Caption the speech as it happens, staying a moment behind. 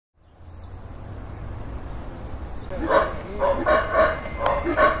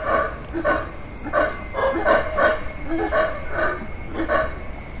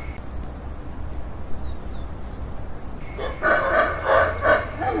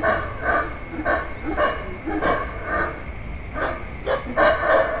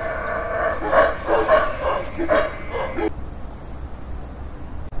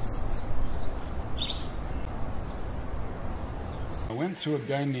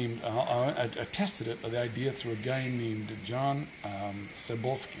guy named, I tested it, the idea through a guy named John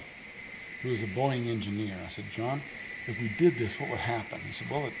Cybulski, who was a Boeing engineer. I said, John, if we did this, what would happen? He said,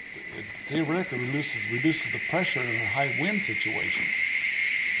 well, it theoretically reduces the pressure in a high wind situation,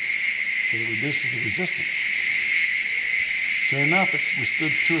 because it reduces the resistance. Sure enough, we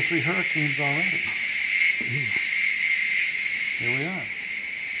stood 2 or 3 hurricanes already. Here we are.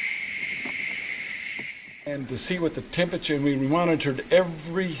 And to see what the temperature, and we monitored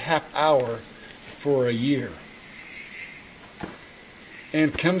every half hour for a year.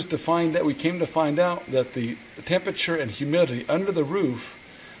 And we came to find out that the temperature and humidity under the roof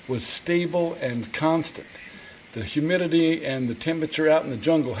was stable and constant. The humidity and the temperature out in the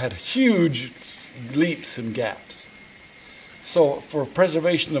jungle had huge leaps and gaps. So for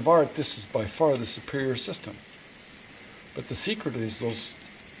preservation of art, this is by far the superior system. But the secret is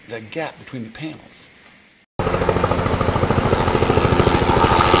that gap between the panels.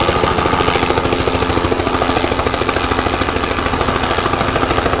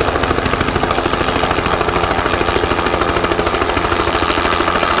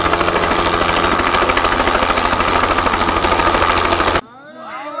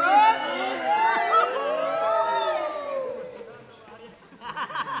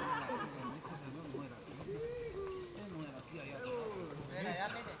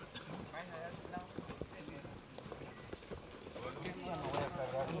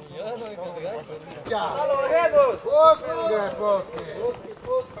 Poco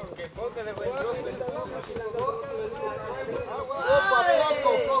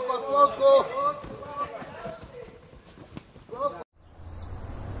a poco.